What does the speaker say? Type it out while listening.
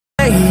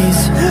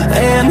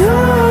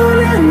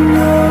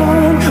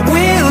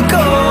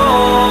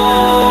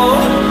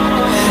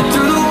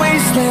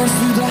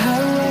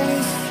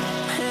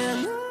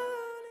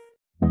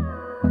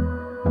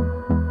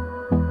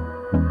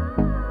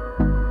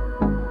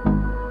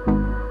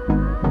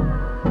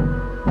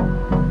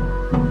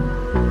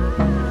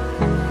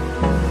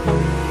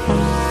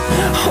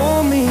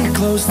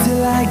close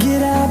till I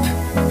get up.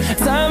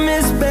 Time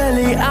is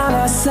barely on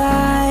our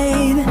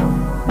side.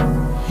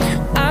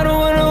 I don't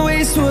wanna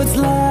waste what's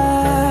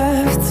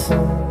left.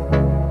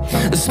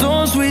 The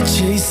storms we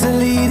chase are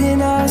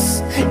leading us,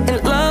 and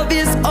love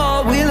is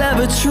all we'll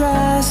ever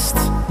trust.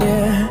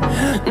 Yeah,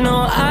 no,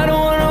 I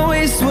don't wanna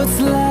waste what's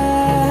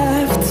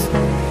left.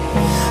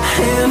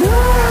 And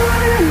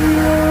on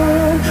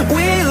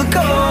we'll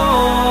go,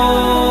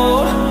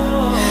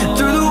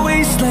 through the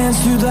wastelands,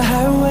 through the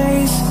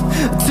highways,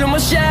 till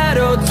my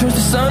shadow turns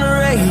to sun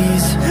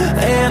rays.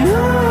 And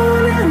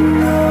on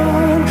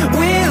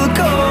we'll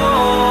go,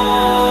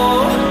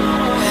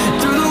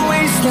 through the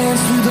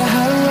wastelands, through the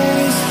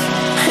highways,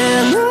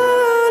 and on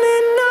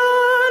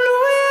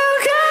we'll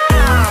go.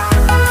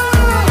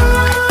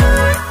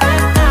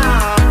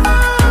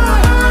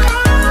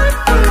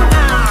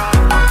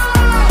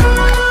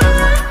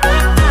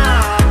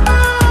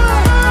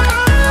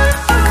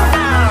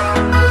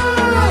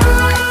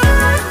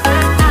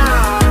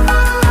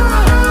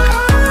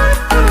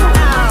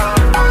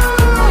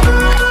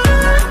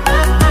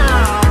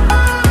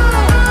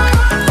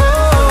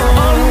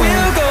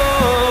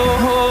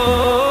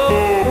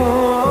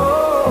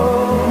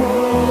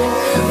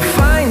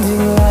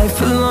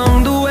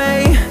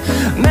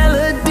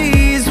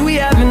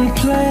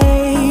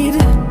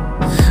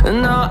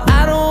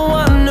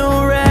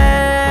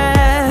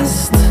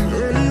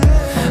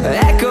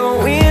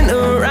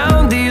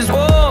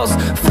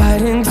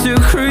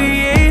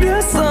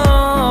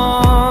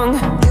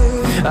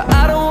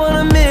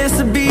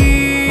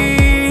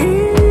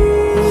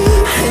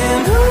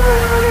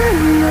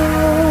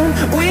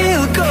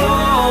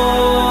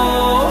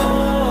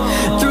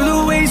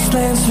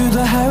 Through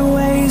the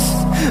highways,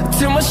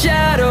 till my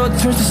shadow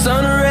turns to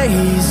sun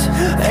rays.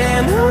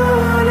 And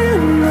on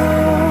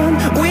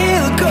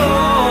we'll go,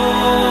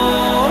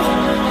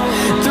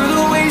 through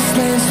the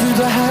wastelands, through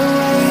the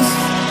highways,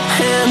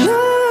 and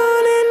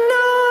on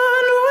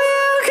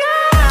we'll go.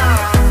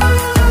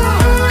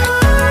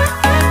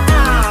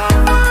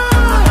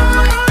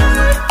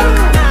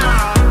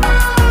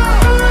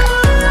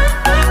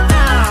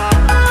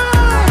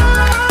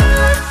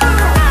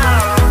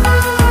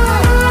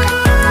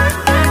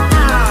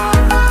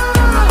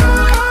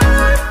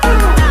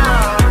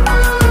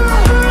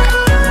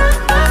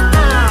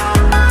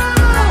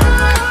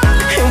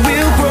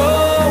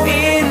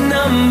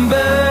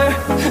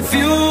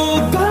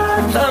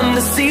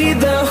 See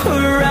the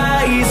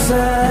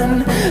horizon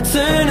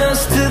turn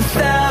us to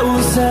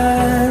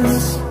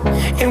thousands,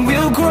 and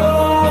we'll grow